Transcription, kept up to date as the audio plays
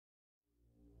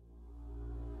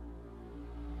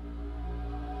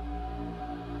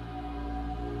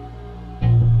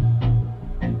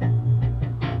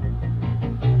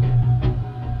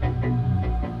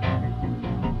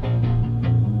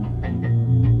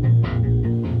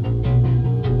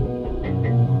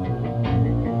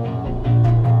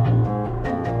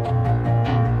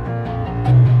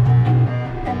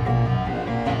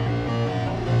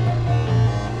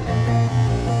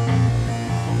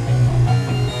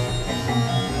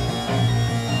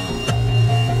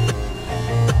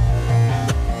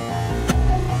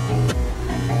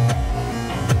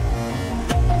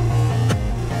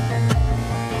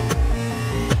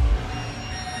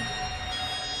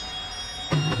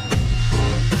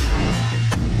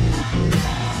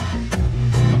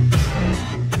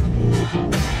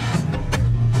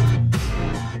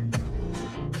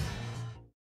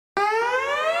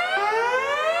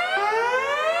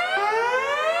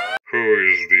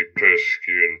see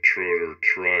pesky intruder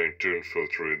trying to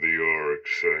infiltrate the Ark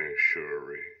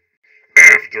Sanctuary.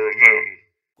 After them!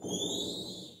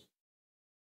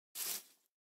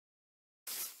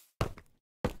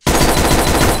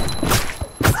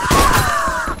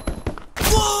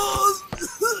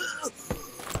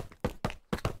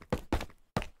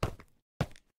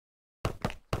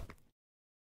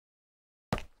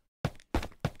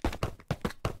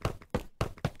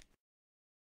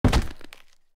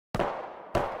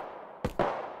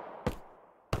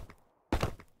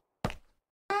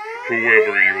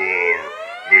 Whoever you are,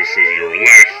 this is your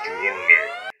last warning.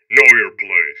 Know your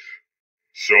place.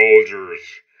 Soldiers,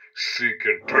 seek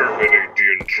and terminate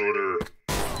the intruder.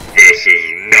 This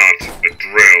is not a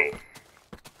drill.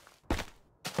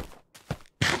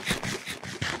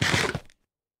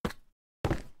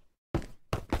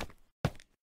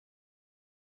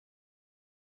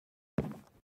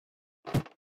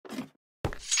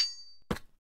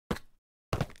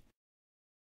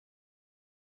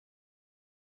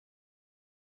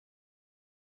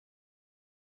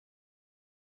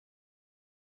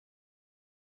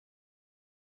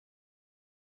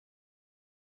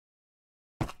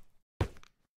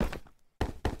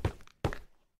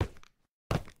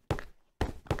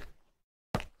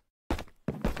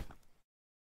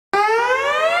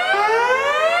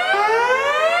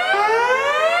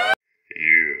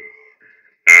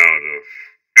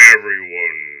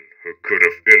 Everyone who could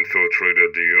have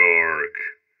infiltrated the Ark.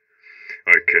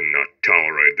 I cannot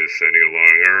tolerate this any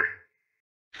longer.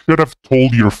 Should have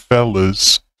told your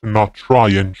fellas to not try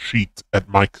and cheat at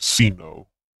my casino.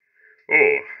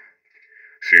 Oh,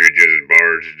 so you just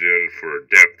barged in for a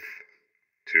depth.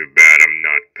 Too bad I'm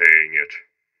not paying it.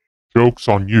 Joke's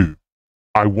on you.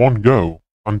 I won't go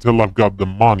until I've got the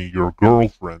money your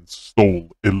girlfriend stole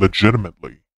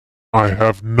illegitimately. I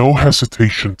have no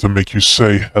hesitation to make you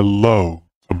say hello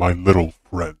to my little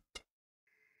friend.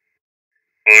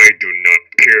 I do not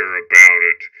care about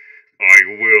it. I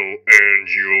will end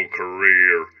your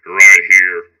career right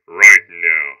here, right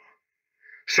now.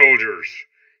 Soldiers,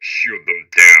 shoot them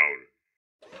down.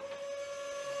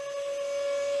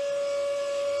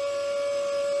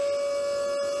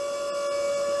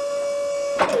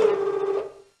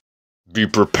 Be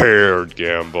prepared,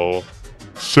 Gamble.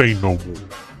 Say no more.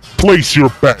 Place your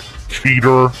bet,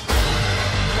 cheater!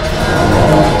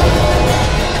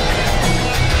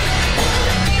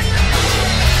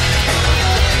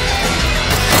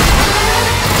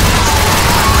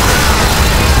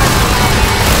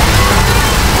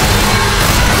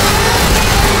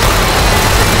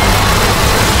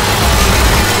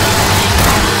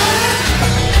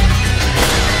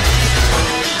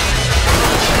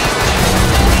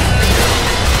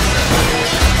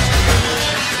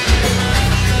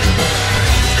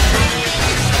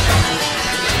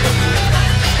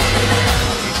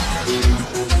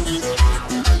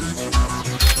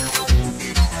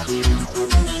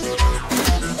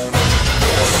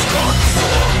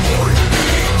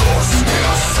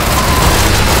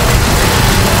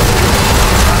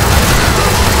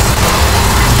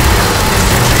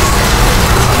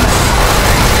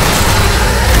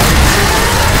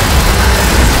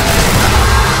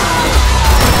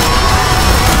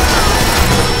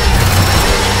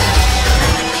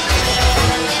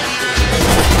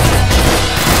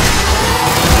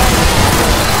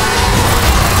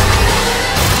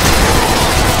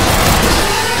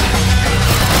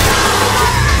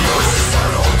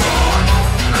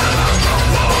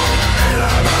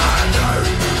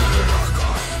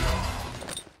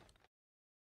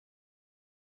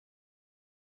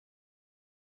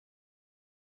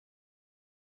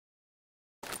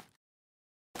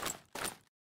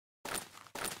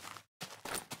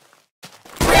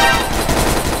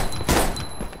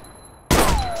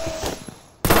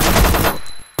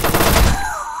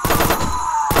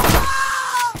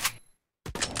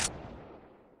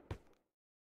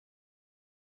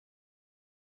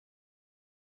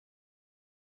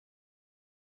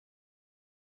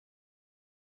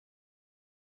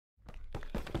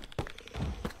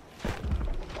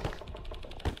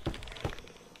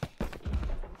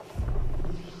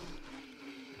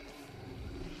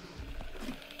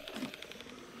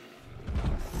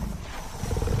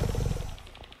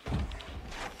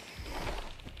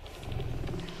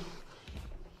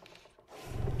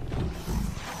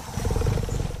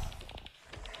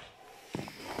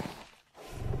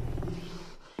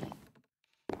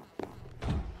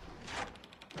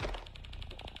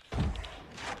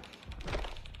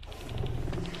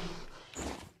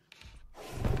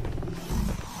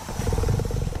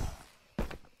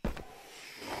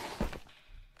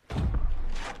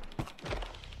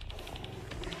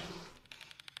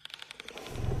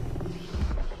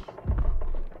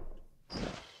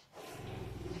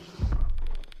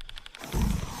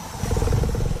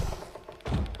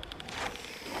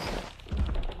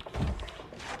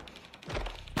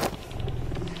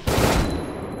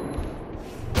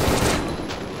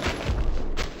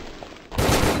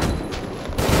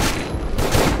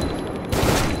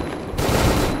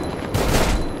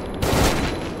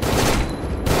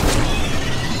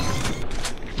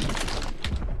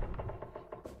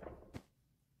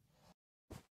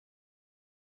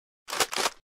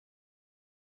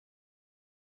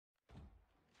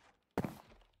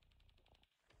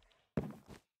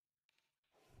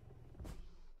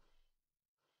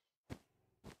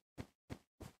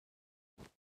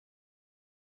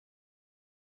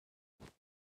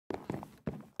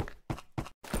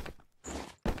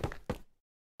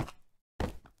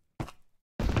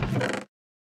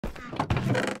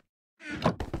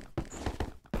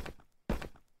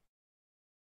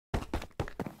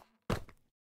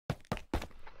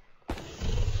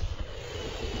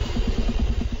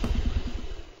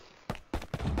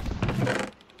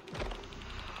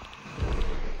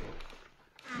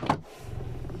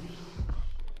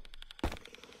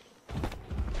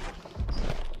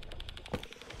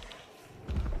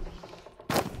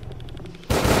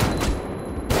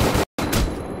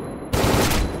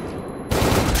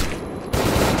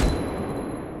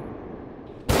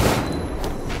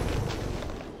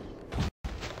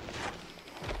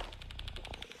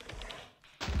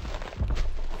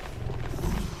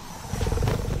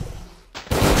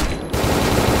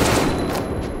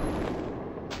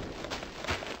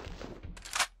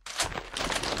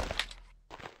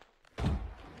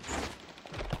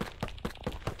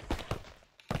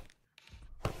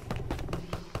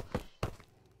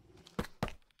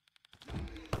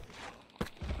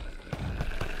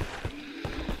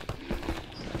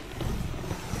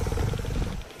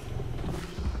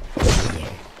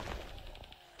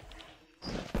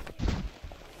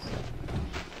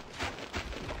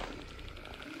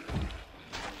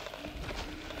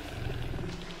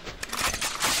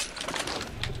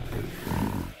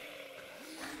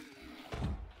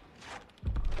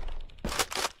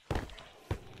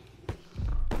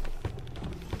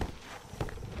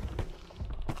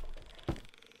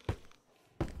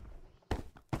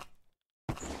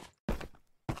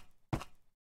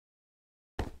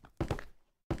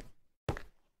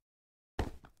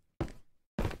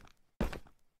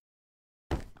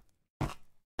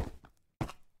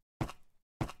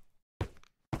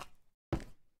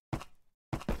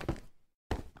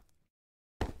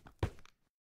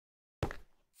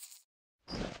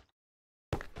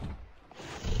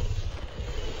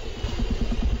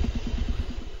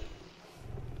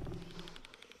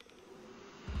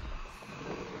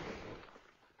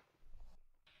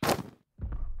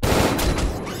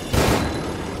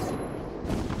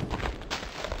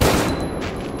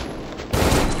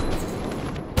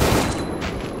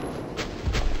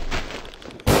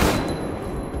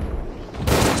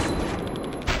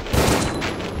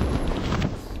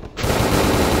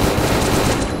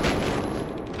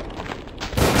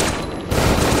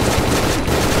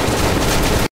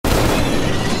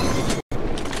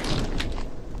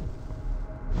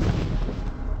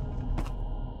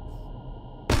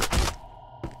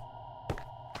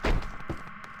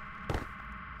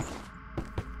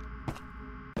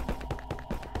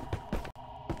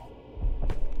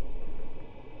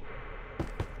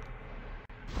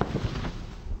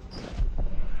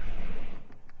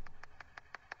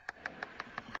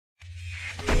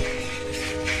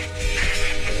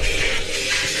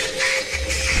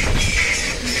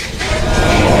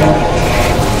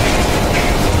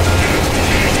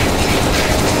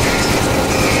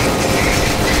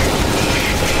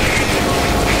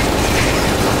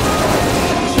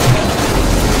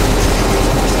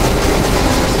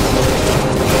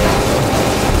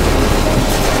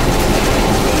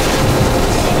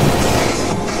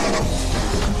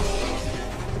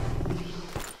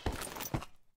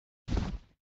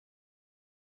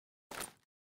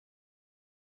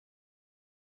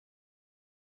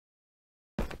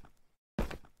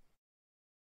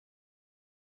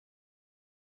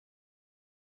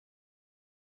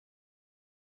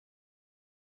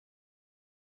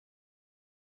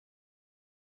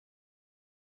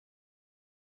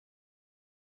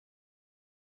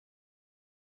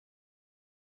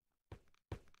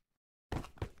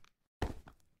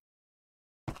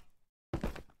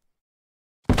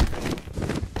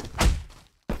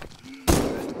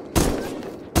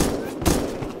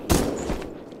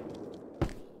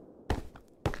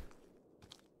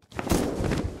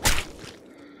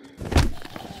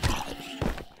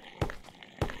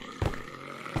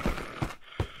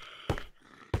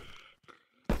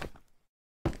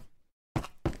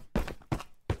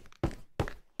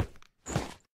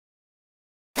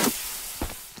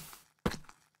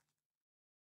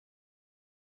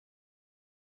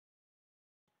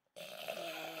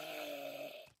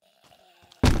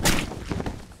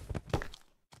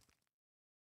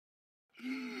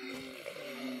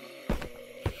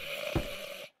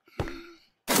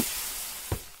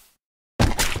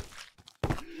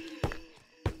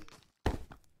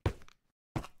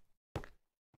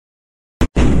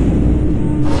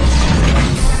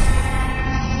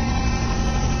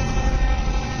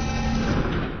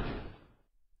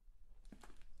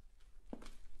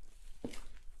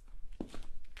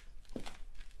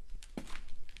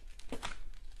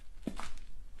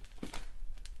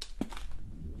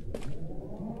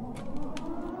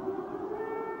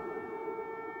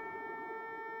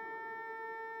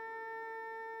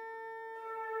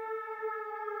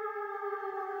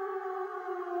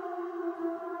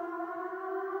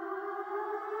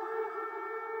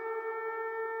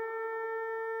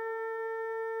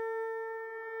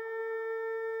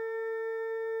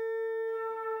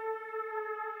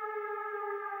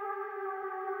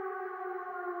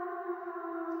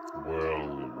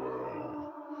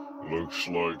 Well, looks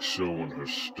like someone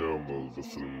has stumbled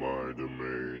within my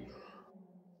domain.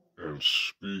 And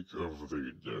speak of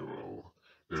the devil,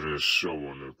 it is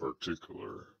someone in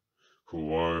particular,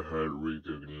 who I had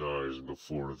recognized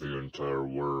before the entire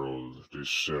world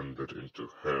descended into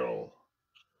hell.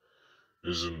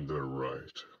 Isn't that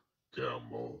right,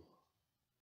 Gamble?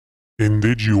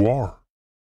 Indeed you are.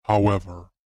 However,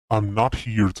 I'm not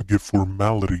here to give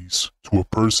formalities to a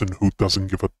person who doesn't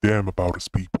give a damn about his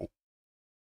people.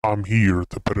 I'm here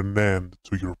to put an end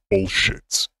to your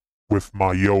bullshit with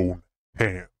my own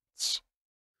hands.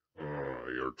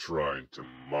 You're trying to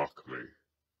mock me.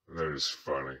 That is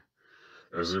funny.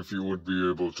 As if you would be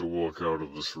able to walk out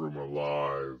of this room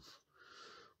alive.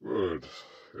 But,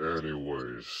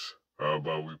 anyways, how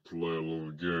about we play a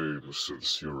little game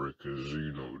since you're a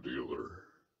casino dealer?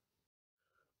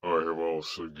 I have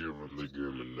also given the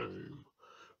game a name.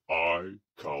 I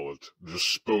call it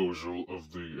Disposal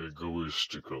of the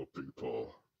Egoistical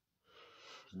People.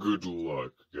 Good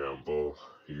luck, Gamble.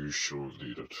 You shall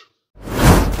need it.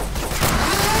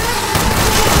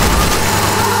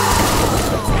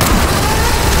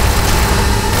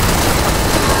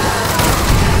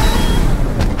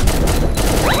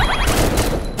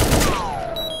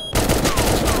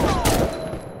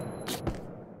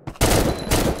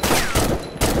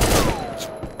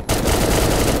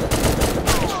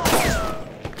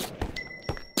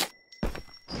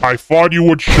 I thought you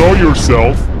would show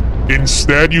yourself.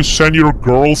 Instead, you send your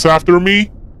girls after me?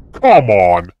 Come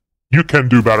on. You can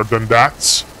do better than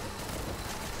that.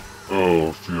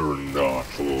 Oh, fear not,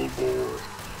 little boy.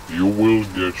 You will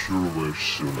get your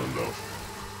wish soon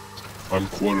enough. I'm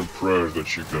quite impressed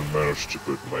that you can manage to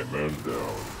put my men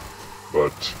down.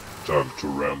 But, time to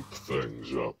ramp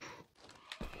things up.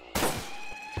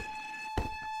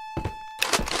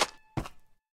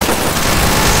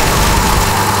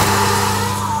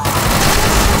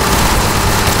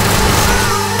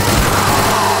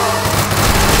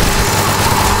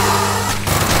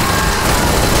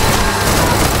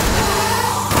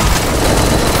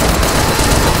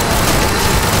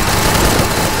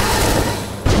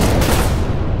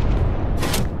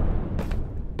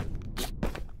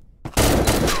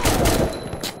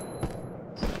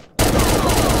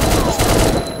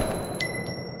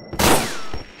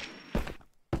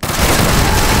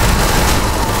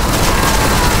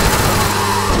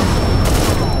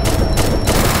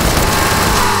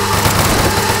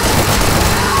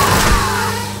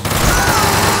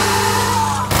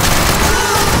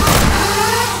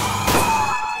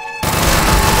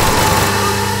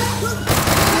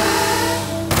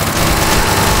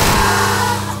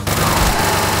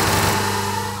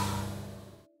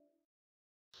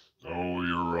 Oh,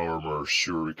 your armor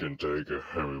sure can take a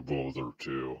heavy boulder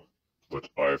too. But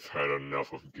I've had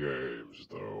enough of games,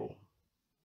 though.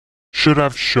 Should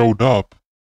have showed up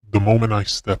the moment I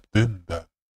stepped in then,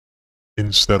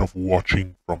 instead of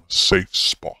watching from safe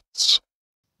spots.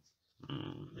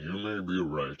 You may be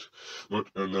right, but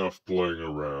enough playing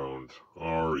around.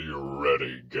 Are you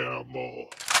ready, Gamble?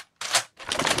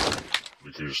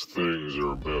 Because things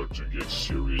are about to get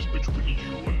serious between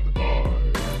you and I.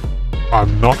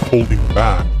 I'm not holding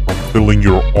back from filling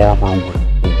your armor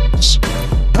with bullets.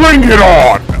 Bring it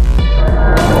on!